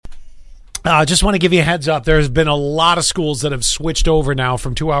Just want to give you a heads up. There's been a lot of schools that have switched over now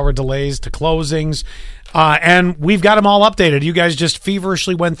from 2-hour delays to closings. And we've got them all updated. You guys just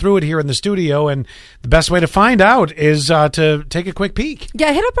feverishly went through it here in the studio, and the best way to find out is to take a quick peek.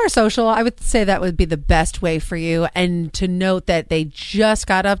 Yeah, hit up our social. I would say that would be the best way for you, and to note that they just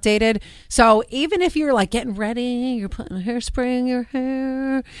got updated. So even if you're like getting ready, you're putting hairspray in your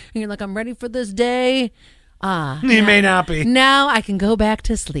hair, and you're like, I'm ready for this day. You may not be. Now I can go back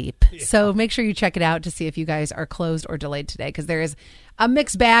to sleep. Yeah. So make sure you check it out to see if you guys are closed or delayed today, because there is a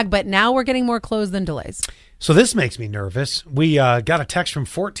mixed bag, but now we're getting more closed than delays. So this makes me nervous. We got a text from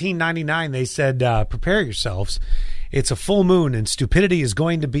 1499. They said, prepare yourselves. It's a full moon, and stupidity is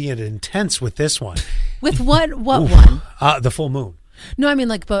going to be intense with this one. With what one? The full moon. No, I mean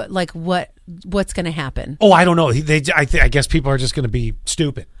what's going to happen? Oh, I don't know. I guess people are just going to be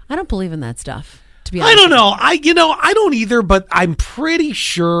stupid. I don't believe in that stuff. I don't know. I don't either, but I'm pretty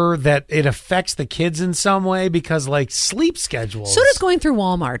sure that it affects the kids in some way because, like, sleep schedules. So does going through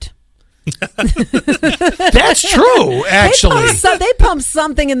Walmart. That's true, actually. They pump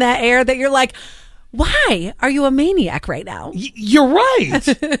something in that air that you're like, why are you a maniac right now? You're right.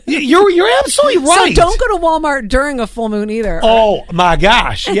 You're absolutely right. So don't go to Walmart during a full moon either. Oh my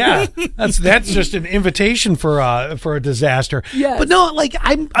gosh, yeah, that's just an invitation for a disaster. Yes. But no, like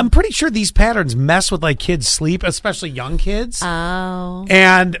I'm pretty sure these patterns mess with like kids' sleep, especially young kids. Oh.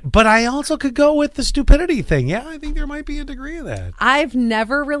 But I also could go with the stupidity thing. Yeah, I think there might be a degree of that. I've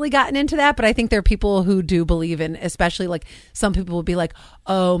never really gotten into that, but I think there are people who do believe in, especially like some people will be like,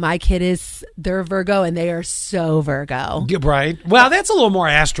 oh, my kid they're Virgo and they are so Virgo. Right. Well, that's a little more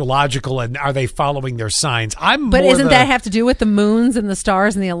astrological, and are they following their signs? But doesn't that have to do with the moons and the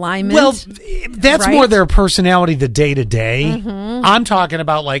stars and the alignment? Well, that's right? More their personality, the day to day. Mm-hmm. I'm talking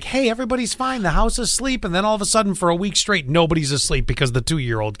about like, hey, everybody's fine. The house is asleep. And then all of a sudden for a week straight, nobody's asleep because the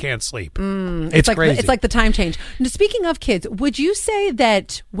 2-year-old can't sleep. It's like crazy. It's like the time change. Now, speaking of kids, would you say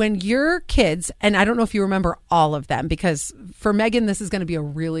that when your kids, and I don't know if you remember all of them, because for Megan, this is going to be a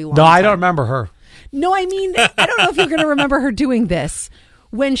really long time. I don't remember her. No, I mean, I don't know if you're going to remember her doing this.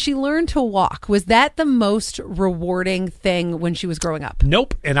 When she learned to walk, was that the most rewarding thing when she was growing up?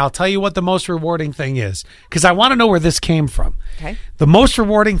 Nope. And I'll tell you what the most rewarding thing is, because I want to know where this came from. Okay. The most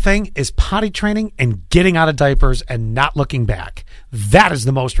rewarding thing is potty training and getting out of diapers and not looking back. That is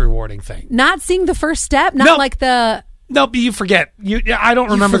the most rewarding thing. Not seeing the first step? Not like the... No, but you forget. I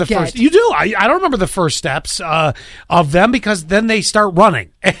don't remember the first. You do. I don't remember the first steps of them, because then they start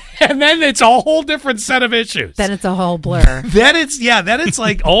running, and then it's a whole different set of issues. Then it's a whole blur. Then it's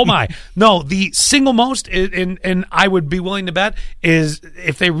like, oh my. No, the single most, and I would be willing to bet, is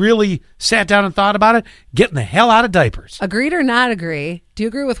if they really sat down and thought about it, getting the hell out of diapers. Agreed or not agree? Do you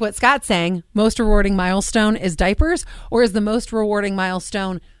agree with what Scott's saying? Most rewarding milestone is diapers, or is the most rewarding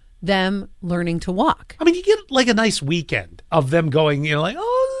milestone them learning to walk? I mean, you get like a nice weekend of them going, like,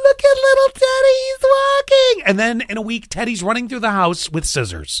 oh, look at little Teddy, he's walking. And then in a week, Teddy's running through the house with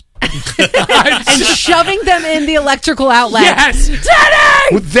scissors. And shoving them in the electrical outlet. Yes.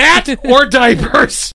 Teddy! With that or diapers.